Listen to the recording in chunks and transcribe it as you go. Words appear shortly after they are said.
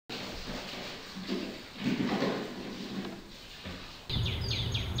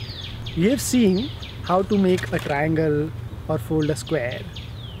We have seen how to make a triangle or fold a square.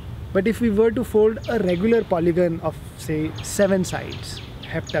 But if we were to fold a regular polygon of say 7 sides,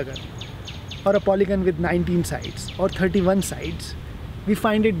 heptagon, or a polygon with 19 sides or 31 sides, we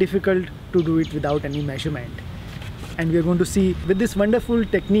find it difficult to do it without any measurement. And we are going to see with this wonderful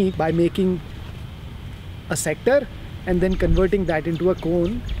technique, by making a sector and then converting that into a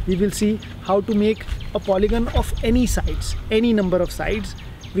cone, we will see how to make a polygon of any sides, any number of sides,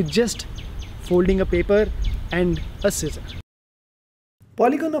 with just folding a paper and a scissor.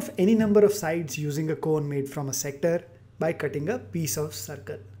 Polygon of any number of sides using a cone made from a sector by cutting a piece of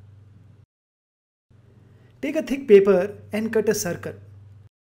circle. Take a thick paper and cut a circle.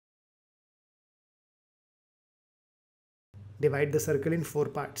 Divide the circle in 4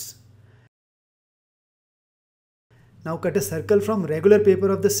 parts. Now cut a circle from regular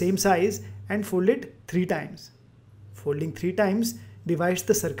paper of the same size and fold it 3 times. Folding 3 times divides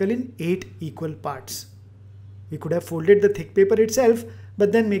the circle in 8 equal parts. We could have folded the thick paper itself,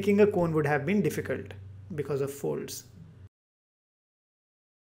 but then making a cone would have been difficult because of folds.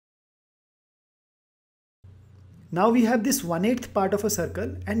 Now we have this 1/8 part of a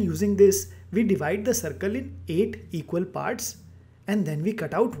circle, and using this we divide the circle in 8 equal parts and then we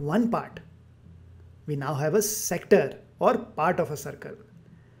cut out 1 part. We now have a sector or part of a circle.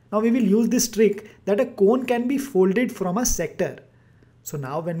 Now we will use this trick that a cone can be folded from a sector. So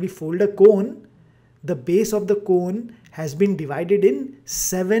now when we fold a cone, the base of the cone has been divided in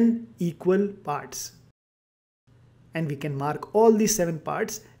 7 equal parts. And we can mark all these 7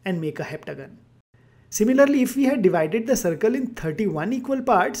 parts and make a heptagon. Similarly, if we had divided the circle in 31 equal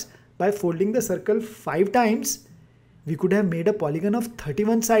parts by folding the circle 5 times, we could have made a polygon of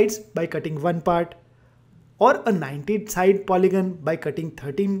 31 sides by cutting 1 part, or a 90 side polygon by cutting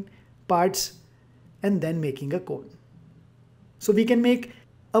 13 parts and then making a cone. So we can make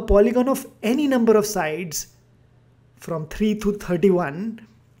a polygon of any number of sides from 3 to 31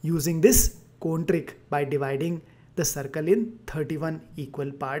 using this cone trick by dividing the circle in 31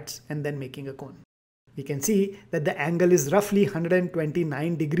 equal parts and then making a cone. We can see that the angle is roughly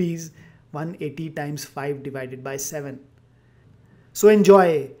 129 degrees, 180 times 5 divided by 7. So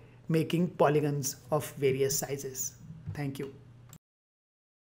enjoy making polygons of various sizes. Thank you.